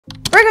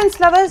Fragrance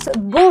lovers,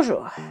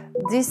 bonjour!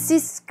 This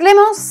is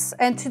Clemence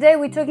and today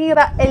we're talking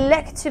about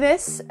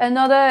Electimuss,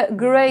 another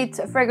great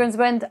fragrance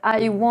brand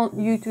I want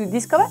you to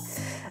discover.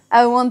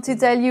 I want to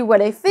tell you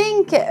what I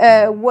think,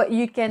 what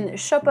you can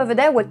shop over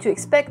there, what to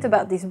expect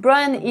about this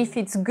brand, if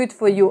it's good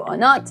for you or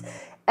not,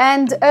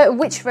 and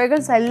which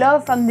fragrance I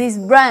love from this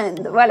brand.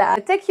 Voila,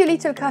 take your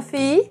little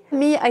coffee.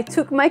 Me, I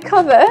took my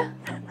cover.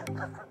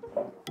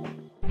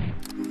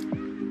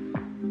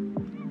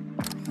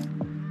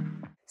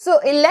 So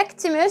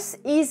Electimuss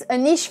is a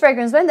niche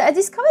fragrance brand that I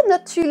discovered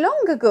not too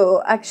long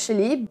ago,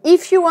 actually.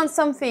 If you want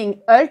something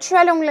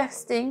ultra long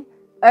lasting,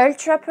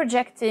 ultra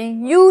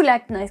projecting, you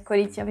like nice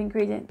quality of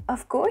ingredient,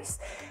 of course.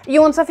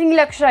 You want something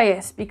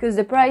luxurious because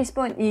the price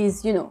point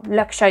is, you know,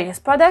 luxurious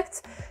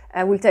product.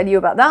 I will tell you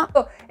about that.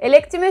 So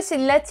Electimuss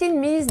in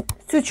Latin means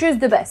to choose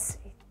the best.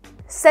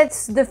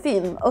 Sets the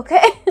theme,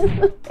 okay?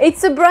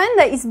 It's a brand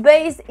that is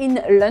based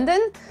in London.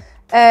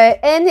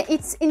 And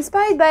it's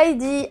inspired by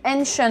the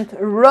ancient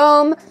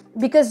Rome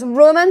because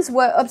Romans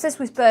were obsessed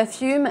with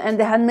perfume and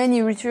they had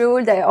many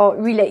rituals that are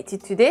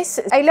related to this.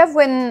 I love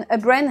when a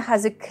brand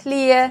has a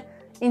clear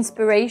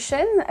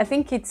inspiration. I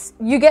think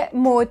you get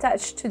more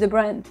attached to the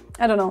brand.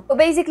 I don't know. So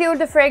basically all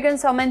the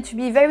fragrances are meant to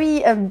be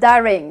very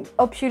daring,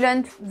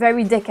 opulent,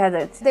 very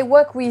decadent. They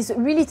work with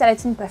really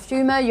talented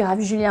perfumer. You have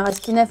Julien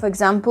Rasquinet, for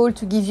example,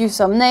 to give you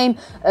some name,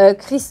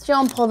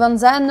 Christian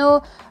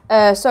Provenzano,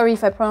 sorry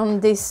if I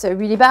pronounce this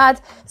really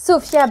bad,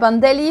 Sofia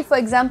Bandelli, for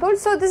example.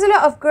 So there's a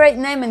lot of great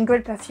name and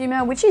great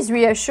perfumer, which is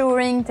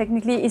reassuring.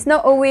 Technically, it's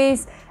not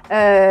always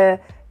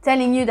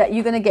telling you that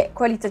you're gonna get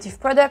qualitative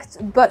products,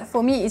 but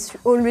for me it's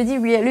already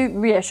really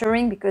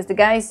reassuring because the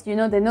guys, you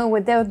know, they know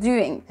what they're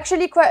doing.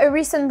 Actually quite a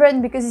recent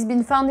brand because it's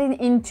been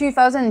founded in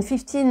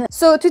 2015.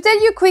 So to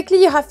tell you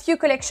quickly, you have few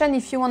collections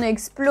if you want to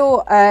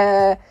explore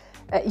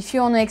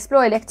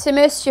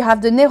Electimuss. You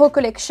have the Nero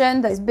collection,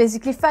 that is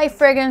basically 5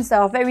 fragrances that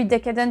are very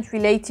decadent,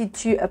 related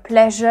to a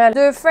pleasure.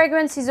 The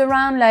fragrance is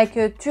around like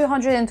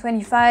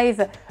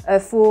 225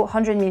 for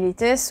 100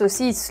 milliliters, so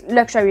see, it's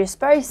luxurious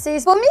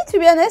prices. For me, to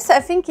be honest, I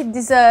think it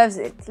deserves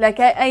it. Like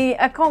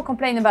I can't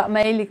complain about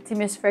my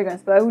Electimuss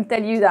fragrance, but I will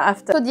tell you that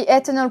after. So the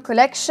Eternal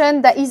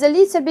collection, that is a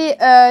little bit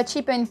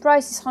cheaper in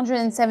price, it's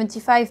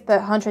 175 per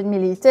 100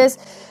 milliliters.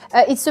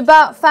 It's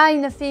about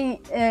finding a thing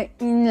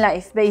in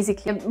life,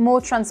 basically, a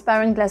more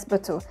transparent glass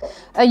bottle.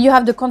 You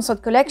have the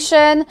Consort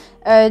collection.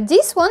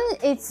 This one,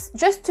 it's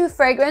just 2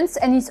 fragrances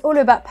and it's all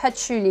about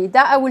patchouli.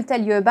 That I will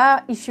tell you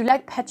about. If you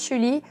like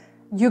patchouli,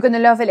 you're gonna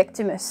love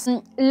Electimuss.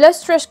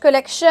 Lustrous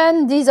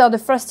collection, these are the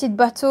frosted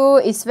bottle.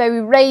 It's very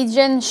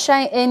radiant,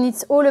 shine, and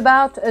it's all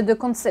about the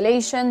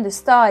constellation, the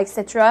star,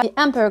 etc. The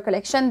Emperor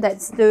collection,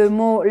 that's the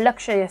more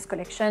luxurious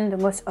collection, the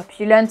most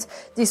opulent.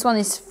 This one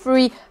is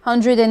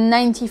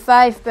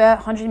 395 per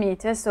 100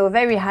 milliliters, so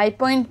very high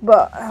point,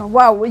 but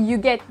wow, you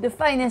get the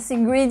finest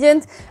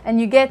ingredient, and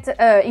you get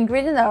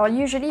ingredients that are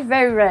usually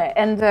very rare,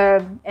 and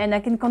I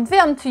can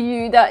confirm to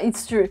you that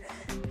it's true.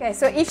 Okay,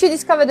 so if you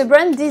discover the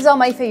brand, these are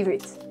my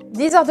favorites.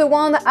 These are the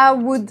ones I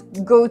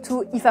would go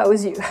to if I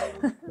was you.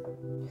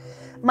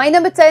 My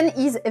number 10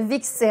 is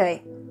VIXERE.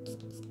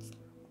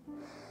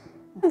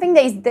 Something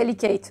that is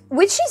delicate,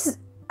 which is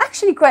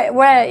actually quite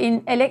rare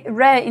in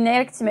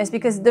Electimuss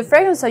because the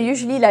fragrances are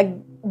usually like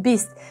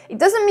beast. It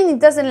doesn't mean it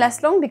doesn't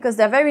last long because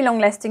they're very long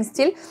lasting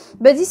still,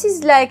 but this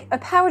is like a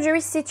powdery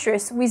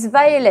citrus with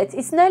violet.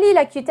 It's nearly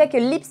like you take a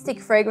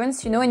lipstick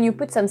fragrance, you know, and you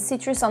put some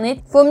citrus on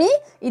it. For me,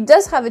 it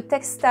does have a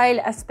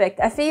textile aspect.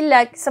 I feel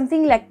like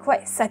something like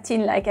quite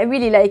satin-like. I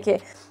really like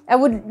it. I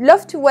would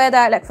love to wear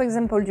that, like for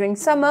example during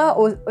summer,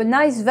 or a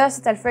nice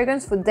versatile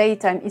fragrance for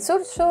daytime. It's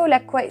also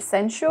like quite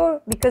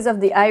sensual because of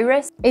the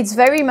iris. It's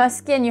very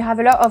musky and you have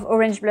a lot of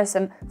orange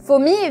blossom. For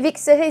me,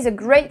 VIXERE is a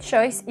great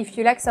choice if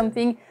you like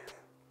something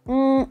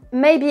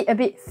maybe a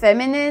bit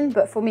feminine,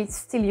 but for me it's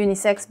still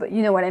unisex, but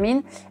you know what I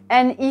mean.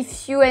 And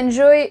if you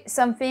enjoy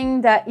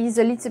something that is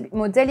a little bit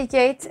more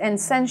delicate and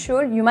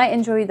sensual, you might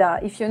enjoy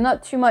that. If you're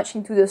not too much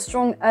into the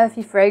strong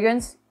earthy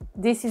fragrance,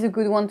 this is a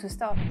good one to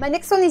start. My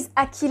next one is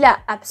AQUILA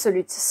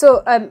Absolute.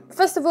 So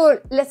first of all,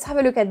 let's have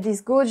a look at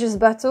this gorgeous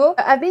bottle.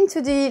 I've been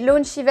to the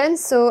launch event,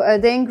 so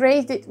they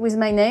engraved it with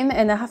my name,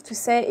 and I have to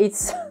say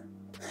it's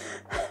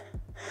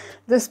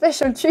the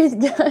special treat,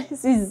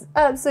 guys, is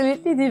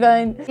absolutely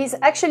divine. It's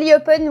actually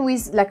open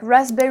with like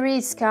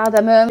raspberries,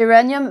 cardamom,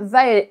 geranium,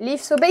 violet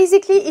leaf. So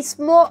basically it's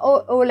more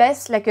or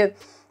less like a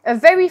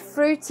very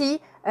fruity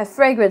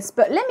fragrance.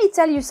 But let me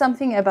tell you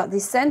something about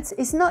this scent.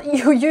 It's not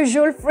your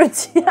usual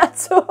fruity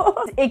at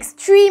all. It's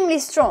extremely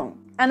strong.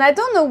 And I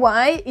don't know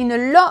why, in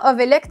a lot of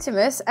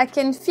Electimuss, I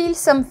can feel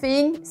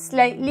something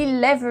slightly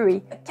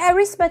leathery,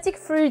 charismatic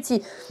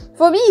fruity.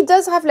 For me, it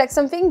does have like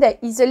something that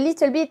is a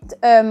little bit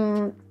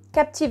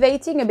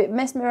captivating, a bit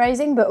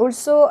mesmerizing, but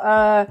also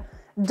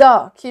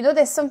dark. You know,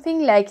 there's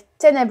something like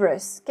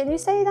tenebrous. Can you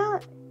say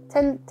that?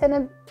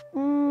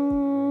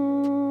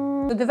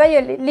 So the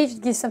violet leaf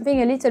gives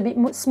something a little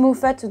bit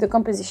smoother to the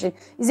composition.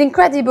 It's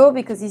incredible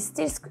because it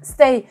still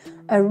stays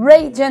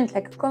radiant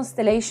like a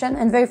constellation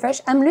and very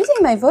fresh. I'm losing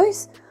my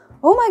voice.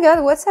 Oh my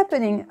god, what's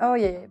happening? Oh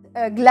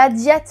yeah,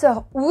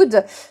 Gladiator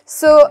wood.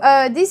 So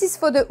this is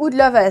for the wood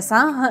lovers,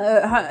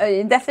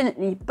 huh?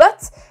 Definitely.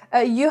 But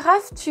you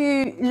have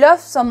to love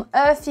some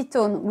earthy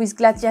tone with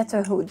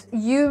Gladiator wood.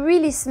 You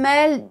really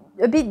smell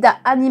a bit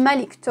that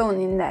animalic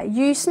tone in there.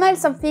 You smell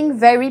something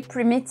very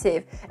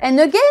primitive. And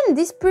again,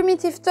 this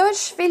primitive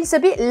touch feels a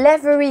bit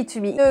leathery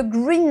to me. The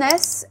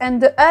greenness and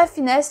the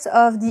earthiness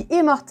of the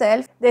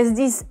Immortelle. There's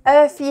this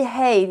earthy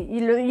hay,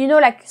 you know,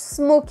 like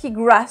smoky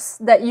grass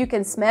that you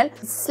can smell.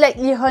 It's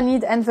slightly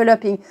honeyed,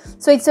 enveloping.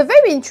 So it's a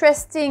very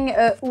interesting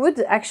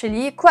wood,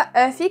 actually. Quite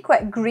earthy,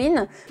 quite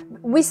green,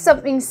 with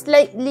something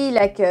slightly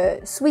like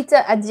sweeter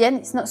at the end.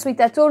 It's not sweet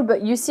at all,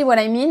 but you see what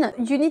I mean.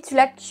 You need to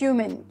like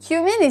cumin.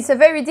 Cumin is a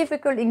very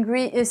difficult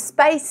ingredient,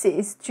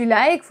 spices to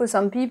like for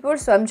some people.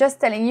 So I'm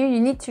just telling you, you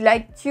need to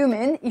like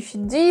cumin. If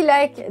you do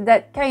like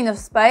that kind of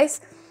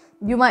spice,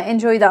 you might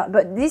enjoy that.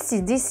 But this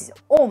is,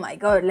 oh my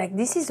god, like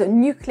this is a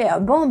nuclear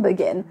bomb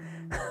again.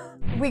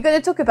 We're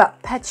gonna talk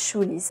about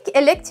patchouli.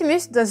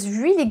 Electimuss does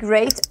really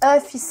great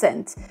earthy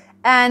scent.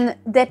 And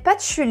the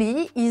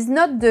patchouli is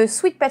not the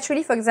sweet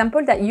patchouli, for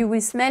example, that you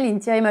will smell in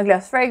Thierry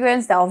Mugler's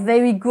fragrance, that are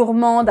very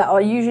gourmand, that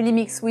are usually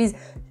mixed with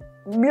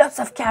lots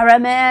of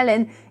caramel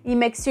and it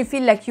makes you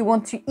feel like you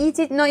want to eat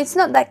it. No, it's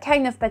not that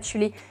kind of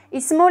patchouli.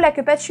 It's more like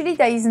a patchouli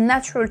that is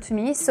natural to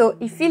me. So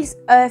it feels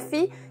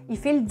earthy, it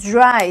feels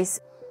dry.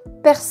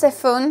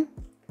 Persephone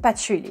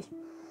patchouli.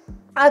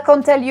 I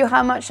can't tell you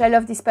how much I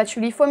love this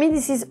patchouli. For me,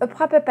 this is a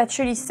proper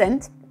patchouli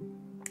scent.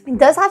 It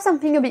does have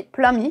something a bit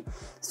plummy.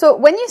 So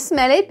when you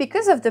smell it,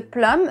 because of the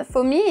plum,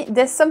 for me,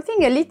 there's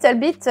something a little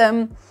bit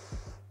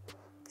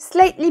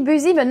slightly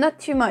boozy, but not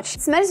too much.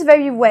 It smells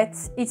very wet.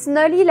 It's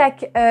nearly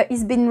like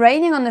it's been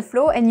raining on the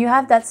floor and you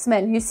have that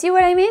smell. You see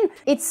what I mean?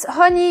 It's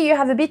honey, you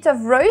have a bit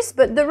of rose,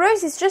 but the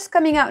rose is just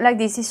coming out like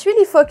this. It's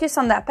really focused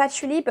on that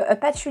patchouli, but a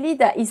patchouli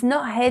that is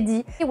not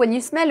heady. When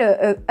you smell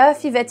a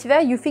earthy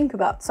vetiver, you think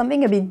about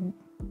something a bit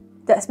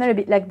that smell a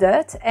bit like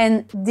dirt,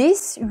 and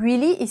this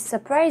really is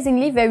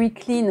surprisingly very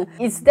clean.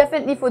 It's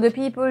definitely for the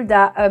people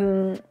that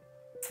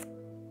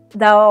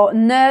that are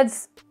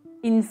nerds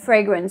in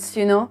fragrance,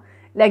 you know,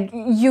 like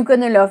you're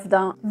gonna love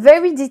that.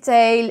 Very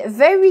detailed,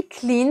 very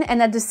clean,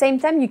 and at the same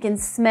time you can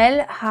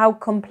smell how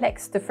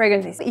complex the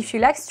fragrance is. If you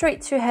like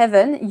Straight to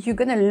Heaven, you're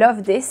gonna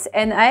love this,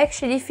 and I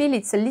actually feel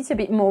it's a little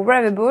bit more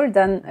wearable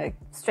than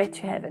Straight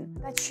to Heaven.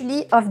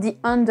 Patchouli of the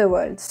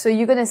Underworld. So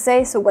you're gonna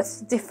say, so what's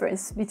the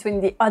difference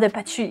between the other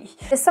patchouli?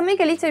 There's something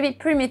a little bit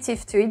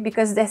primitive to it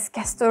because there's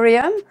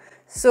castoreum.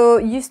 So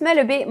you smell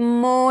a bit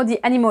more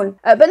the animal,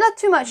 but not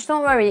too much,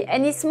 don't worry.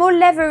 And it's more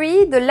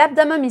leathery, the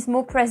labdanum is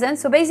more present.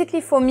 So basically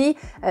for me,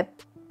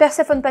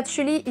 Persephone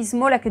patchouli is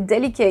more like a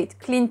delicate,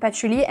 clean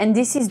patchouli, and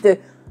this is the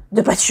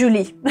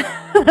patchouli.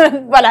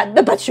 Voilà,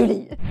 the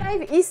patchouli.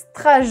 5 is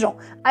TRAJAN.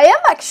 I am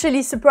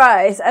actually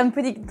surprised I'm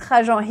putting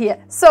TRAJAN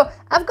here. So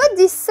I've got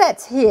this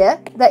set here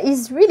that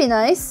is really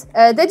nice.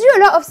 They do a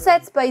lot of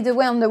sets, by the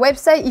way, on the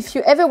website if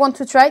you ever want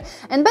to try.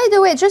 And by the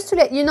way, just to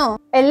let you know,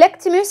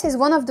 Electimuss is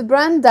one of the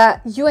brands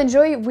that you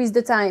enjoy with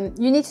the time.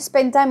 You need to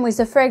spend time with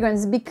the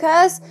fragrance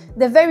because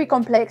they're very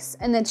complex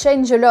and they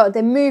change a lot.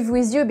 They move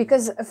with you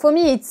because for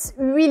me, it's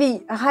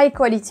really high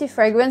quality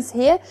fragrance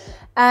here.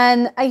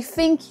 And I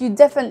think you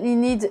definitely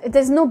need,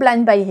 there's no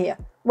blind buy here.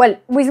 Well,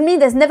 with me,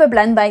 there's never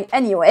blind buy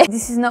anyway.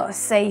 This is not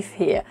safe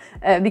here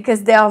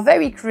because they are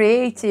very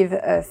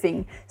creative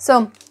thing.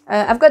 So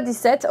I've got this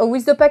set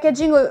with the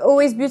packaging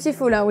always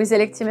beautiful with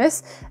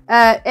Electimuss.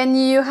 And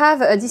you have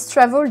this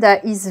travel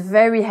that is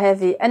very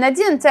heavy. And I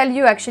didn't tell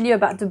you actually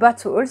about the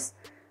bottles,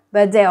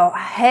 but they are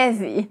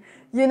heavy.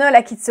 You know,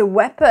 like it's a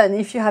weapon.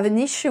 If you have an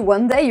issue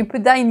one day, you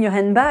put that in your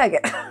handbag.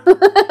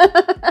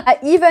 I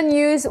even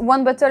use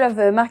one bottle of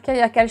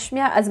MERCURIAL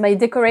CASHMERE as my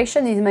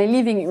decoration in my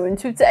living room,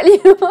 to tell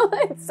you.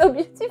 It's so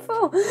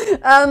beautiful.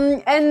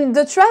 And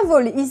the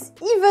travel is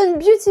even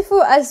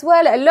beautiful as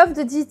well. I love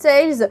the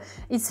details.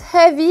 It's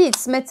heavy,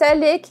 it's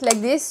metallic like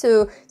this,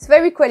 so it's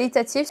very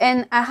qualitative.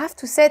 And I have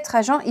to say,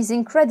 TRAJAN is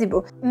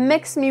incredible.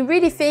 Makes me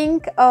really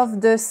think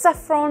of the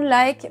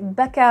saffron-like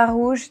Baccarat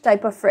Rouge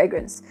type of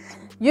fragrance.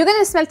 You're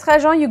gonna smell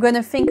TRAJAN, you're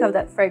gonna think of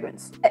that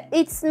fragrance.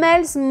 It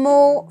smells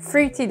more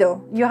fruity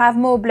though. You have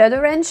more blood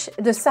orange.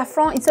 The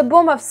saffron, it's a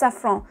bomb of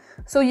saffron.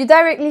 So you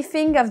directly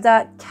think of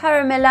that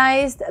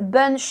caramelized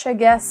burnt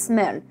sugar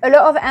smell. A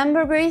lot of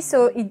amberberry,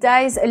 so it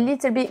dies a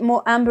little bit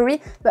more ambery.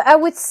 But I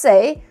would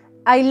say,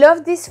 I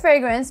love this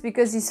fragrance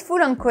because it's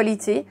full on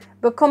quality.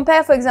 But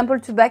compared, for example,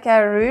 to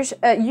Baccarat Rouge,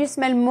 you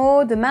smell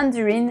more the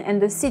mandarin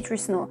and the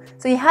citrus note.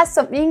 So it has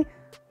something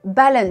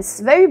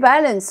balanced, very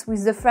balanced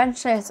with the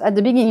freshness at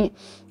the beginning.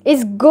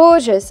 It's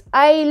gorgeous.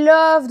 I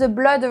love the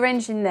blood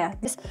orange in there.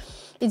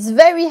 It's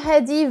very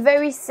heady,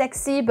 very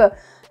sexy, but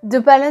the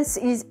balance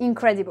is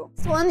incredible.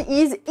 This one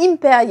is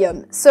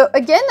Imperium. So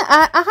again,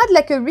 I had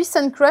like a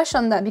recent crush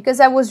on that because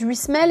I was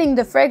re-smelling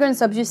the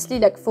fragrance, obviously,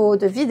 like for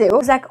the video. I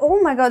was like, oh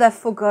my god, I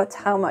forgot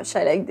how much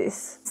I like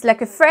this. It's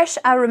like a fresh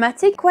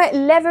aromatic, quite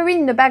leathery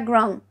in the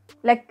background,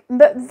 like,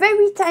 but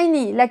very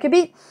tiny, like a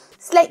bit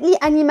slightly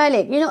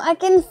animalic. You know, I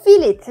can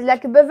feel it,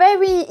 like but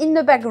very in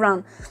the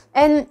background.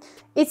 And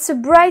it's a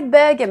bright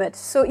bergamot.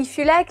 So if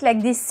you like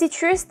this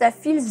citrus that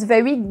feels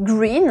very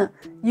green,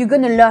 you're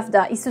gonna love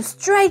that. It's a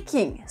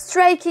striking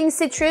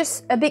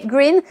citrus, a bit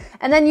green.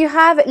 And then you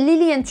have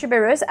lily and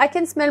tuberose. I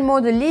can smell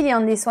more the lily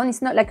on this one.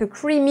 It's not like a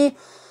creamy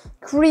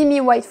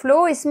white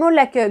flower. It's more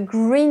like a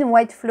green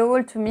white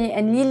flower to me,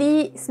 and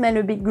lily smell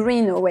a bit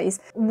green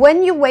always.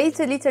 When you wait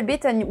a little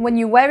bit and when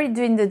you wear it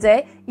during the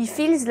day, it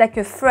feels like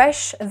a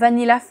fresh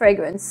vanilla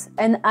fragrance,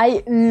 and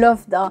I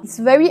love that. It's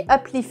very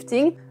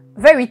uplifting,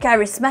 very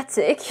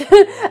charismatic,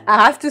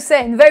 I have to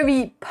say, and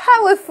very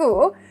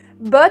powerful,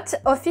 but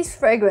office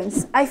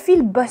fragrance. I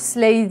feel boss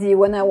lady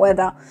when I wear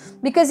that,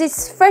 because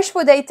it's fresh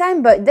for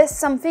daytime, but there's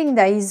something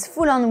that is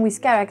full on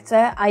with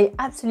character. I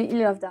absolutely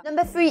love that.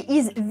 Number 3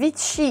 is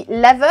VICI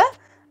leather.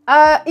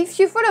 If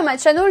you follow my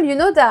channel, you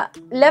know that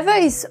leather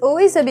is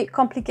always a bit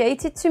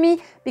complicated to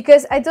me,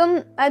 because I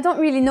don't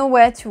really know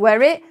where to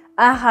wear it.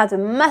 I had a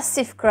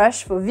massive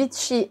crush for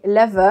VICI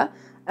leather.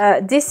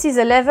 This is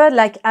a leather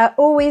like I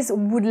always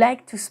would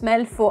like to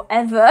smell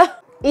forever.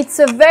 It's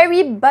a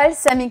very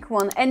balsamic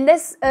one, and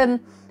there's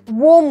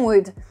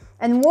wormwood.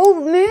 And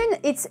wormwood,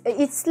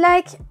 it's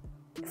like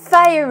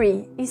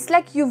fiery. It's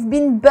like you've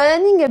been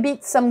burning a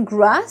bit some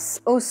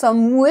grass or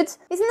some wood.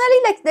 It's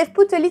nearly like they've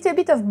put a little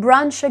bit of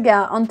brown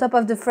sugar on top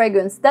of the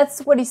fragrance.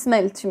 That's what it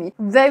smells to me.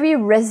 Very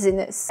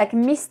resinous, like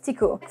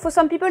mystical. For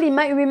some people, it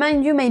might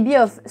remind you maybe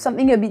of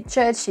something a bit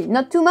churchy.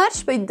 Not too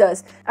much, but it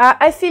does.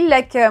 I feel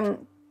like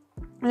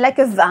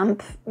a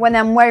vamp when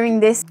I'm wearing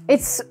this.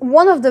 It's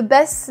one of the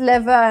best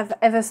leather I've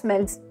ever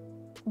smelled.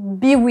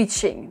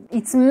 Bewitching.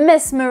 It's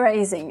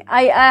mesmerizing.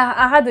 I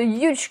had a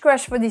huge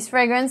crush for this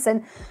fragrance,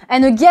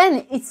 and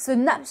again, it's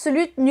an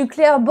absolute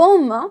nuclear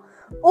bomb. Huh?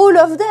 All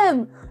of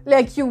them.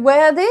 Like, you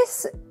wear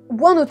this,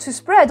 1 or 2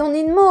 spray, I don't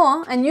need more.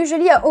 Huh? And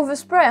usually I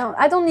overspray. Huh?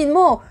 I don't need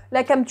more.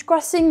 Like, I'm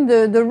crossing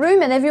the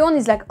room and everyone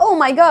is like, oh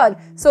my god.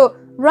 So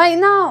right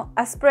now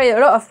I spray a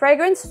lot of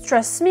fragrance.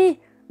 Trust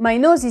me, my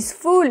nose is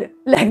full,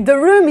 like the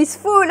room is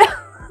full,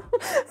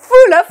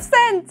 full of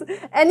scent.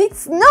 And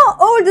it's not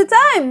all the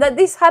time that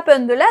this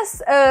happened. The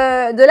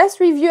last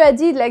review I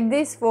did like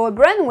this for a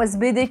brand was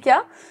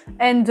BDK,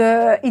 and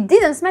it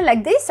didn't smell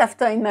like this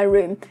after in my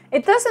room.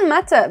 It doesn't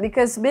matter,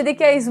 because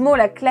BDK is more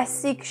like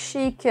classic,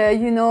 chic,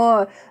 you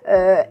know,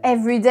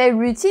 everyday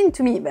routine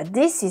to me. But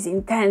this is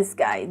intense,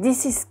 guys.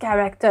 This is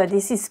character.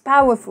 This is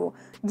powerful.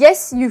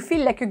 Yes, you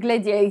feel like a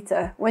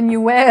gladiator when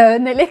you wear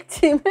an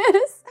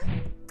Electimuss.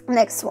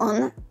 Next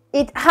one,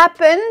 it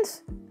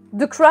happened,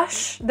 the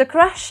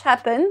crush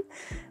happened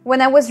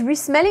when I was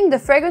resmelling the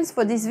fragrance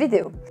for this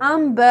video.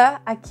 Amber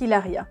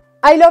Aquilaria.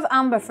 I love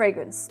amber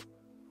fragrance.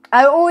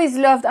 I always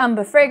loved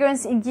amber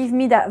fragrance. It gives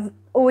me that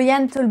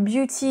oriental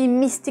beauty,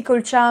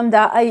 mystical charm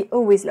that I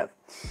always love.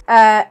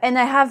 And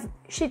I have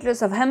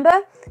shitloads of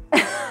amber.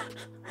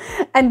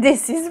 And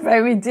this is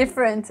very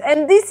different.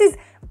 And this is,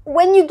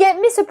 when you get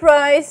me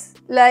surprised,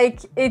 like,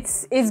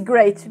 it's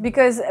great,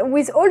 because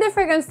with all the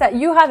fragrance that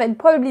you have and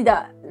probably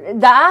that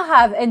I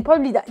have and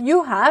probably that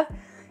you have,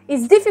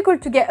 it's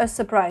difficult to get a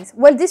surprise.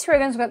 Well, this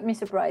fragrance got me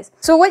surprised.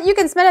 So what you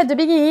can smell at the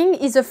beginning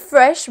is a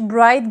fresh,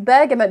 bright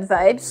bergamot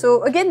vibe.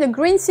 So again, the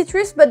green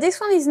citrus, but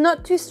this one is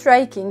not too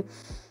striking.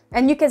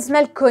 And you can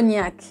smell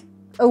cognac,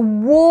 a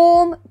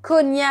warm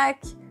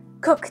cognac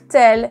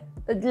cocktail,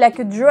 like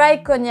a dry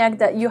cognac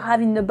that you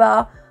have in the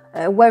bar,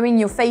 wearing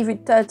your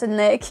favorite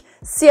turtleneck.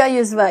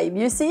 Serious vibe,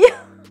 you see?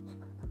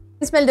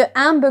 You smell the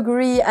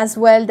ambergris as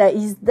well that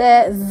is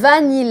there,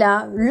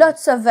 vanilla,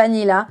 lots of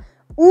vanilla,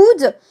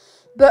 oud,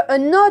 but a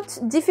not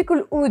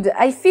difficult oud.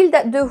 I feel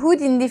that the oud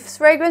in this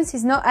fragrance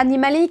is not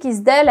animalic,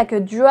 it's there like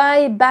a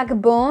dry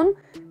backbone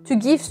to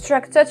give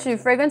structure to the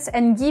fragrance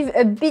and give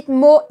a bit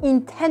more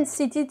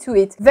intensity to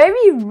it.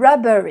 Very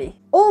rubbery.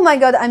 Oh my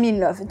god, I'm in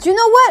love. Do you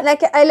know what?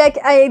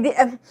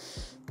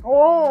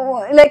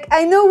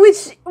 I know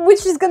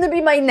which is gonna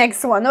be my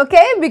next one,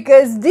 okay?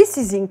 Because this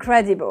is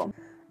incredible.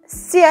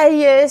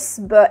 Serious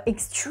but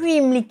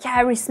extremely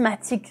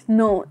charismatic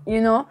note, you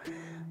know.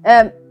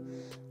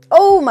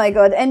 Oh my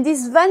god, and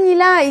this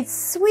vanilla,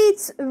 it's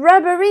sweet,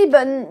 rubbery,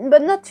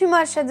 but not too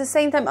much at the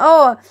same time.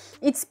 Oh,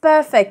 it's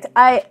perfect.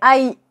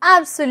 I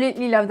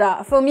absolutely love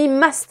that. For me,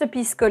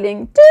 masterpiece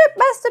calling.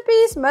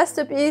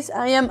 Masterpiece.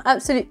 I am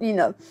absolutely in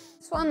love.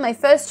 This one, my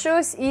first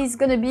choice is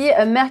gonna be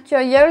a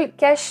Mercurial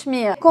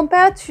Cashmere.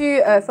 Compared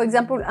to, for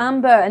example,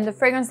 Amber and the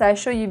fragrance that I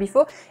showed you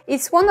before,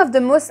 it's one of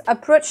the most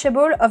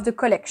approachable of the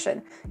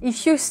collection.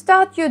 If you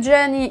start your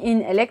journey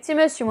in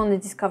Electimuss, you want to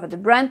discover the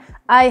brand,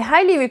 I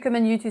highly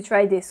recommend you to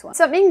try this one.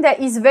 Something that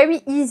is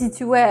very easy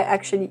to wear,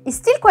 actually. It's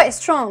still quite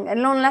strong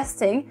and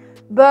long-lasting,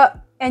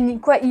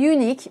 and quite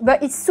unique,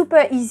 but it's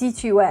super easy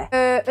to wear.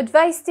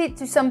 Advised it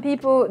to some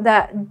people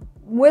that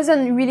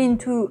wasn't really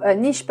into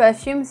niche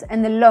perfumes,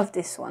 and I love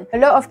this one. A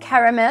lot of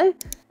caramel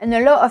and a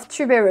lot of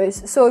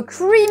tuberose. So a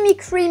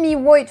creamy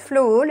white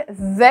floral,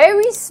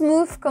 very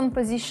smooth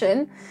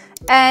composition,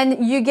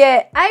 And you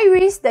get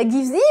iris that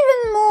gives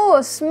even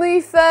more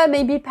smoother,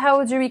 maybe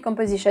powdery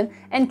composition,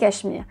 and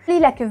cashmere. Really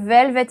like a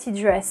velvety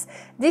dress.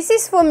 This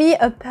is for me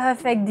a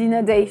perfect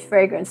dinner date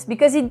fragrance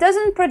because it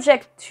doesn't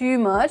project too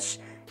much,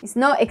 it's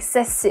not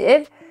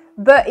excessive,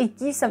 but it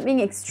gives something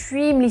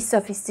extremely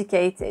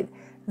sophisticated.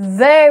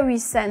 Very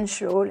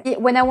sensual.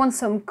 When I want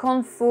some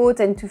comfort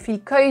and to feel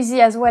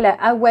cozy as well,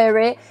 I wear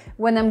it.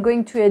 When I'm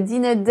going to a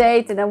dinner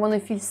date and I want to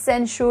feel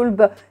sensual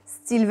but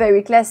still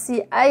very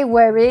classy, I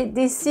wear it.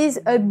 This is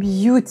a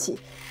beauty.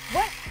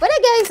 Voilà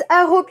guys,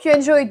 I hope you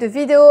enjoyed the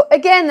video.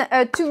 Again,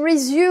 to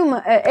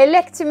resume,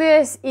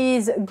 Electimuss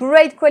is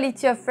great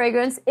quality of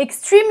fragrance,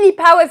 extremely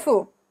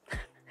powerful.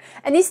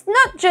 And it's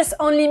not just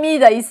only me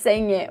that is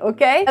saying it,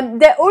 okay?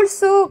 They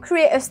also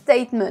create a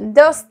statement.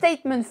 They're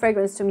statement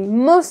fragrance to me.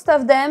 Most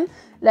of them,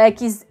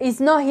 like, is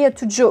not here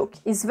to joke.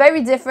 It's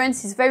very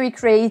different, it's very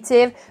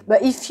creative.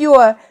 But if you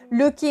are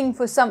looking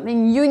for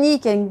something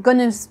unique and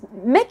gonna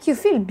make you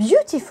feel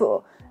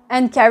beautiful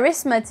and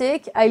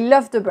charismatic, I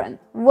love the brand.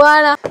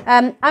 Voila.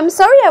 I'm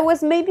sorry I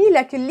was maybe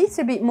like a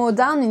little bit more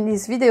down in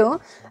this video.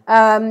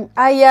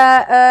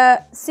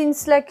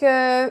 Since like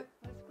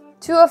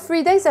 2 or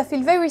 3 days I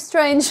feel very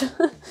strange.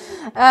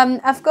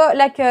 I've got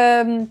like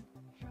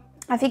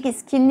I think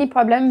it's kidney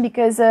problem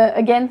because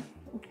again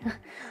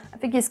I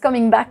think it's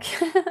coming back.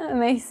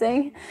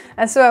 Amazing.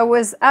 So I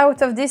was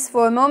out of this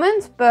for a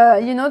moment,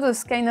 but you know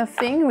those kind of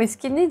thing with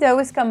kidney, they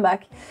always come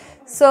back.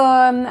 So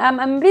I'm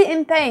a bit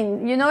in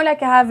pain, you know,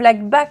 like I have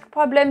like back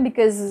problem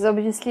because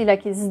obviously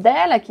like it's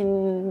there, like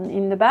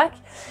in the back,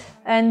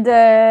 and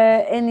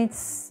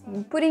it's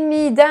putting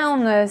me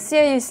down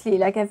seriously.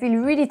 Like I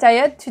feel really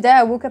tired. Today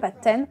I woke up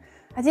at 10.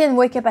 I didn't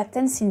wake up at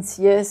 10 since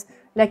years.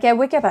 Like I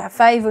wake up at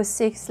 5 or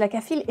 6. Like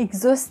I feel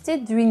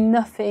exhausted doing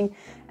nothing.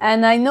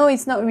 And I know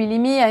it's not really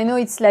me. I know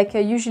it's like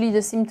usually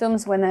the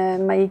symptoms when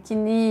my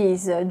kidney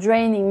is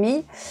draining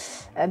me.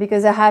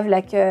 Because I have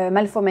like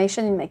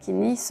malformation in my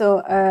kidney,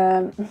 so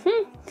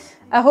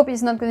I hope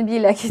it's not going to be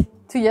like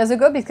 2 years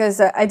ago because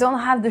I don't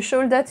have the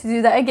shoulder to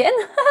do that again.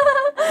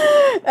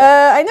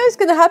 I know it's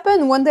going to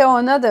happen one day or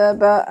another,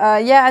 but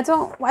yeah, I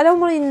don't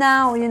want it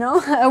now, you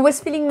know. I was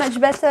feeling much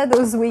better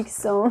those weeks,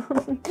 so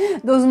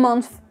those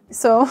months,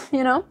 so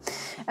you know.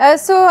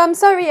 So I'm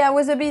sorry, I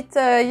was a bit,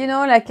 you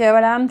know, like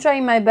well, I'm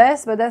trying my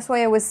best, but that's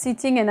why I was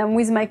sitting and I'm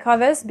with my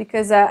covers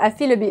because I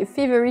feel a bit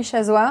feverish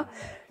as well.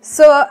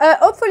 So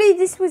hopefully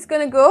this was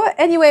gonna go.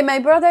 Anyway, my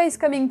brother is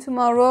coming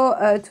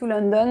tomorrow to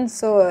London,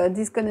 so this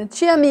is gonna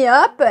cheer me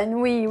up, and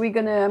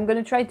I'm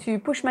gonna try to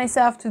push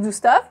myself to do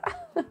stuff.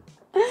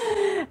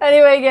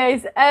 Anyway,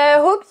 guys, I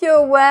hope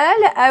you're well.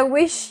 I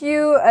wish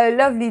you a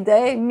lovely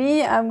day.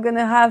 Me, I'm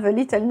gonna have a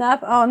little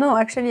nap. Oh no,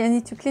 actually, I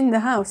need to clean the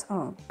house.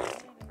 Oh.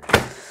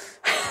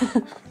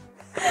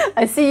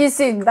 I see you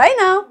soon. Bye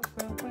now.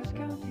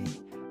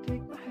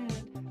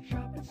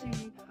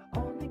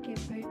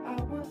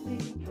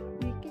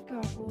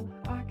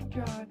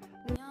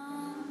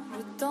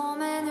 Je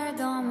t'emmène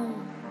dans mon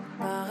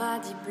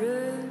paradis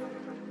bleu.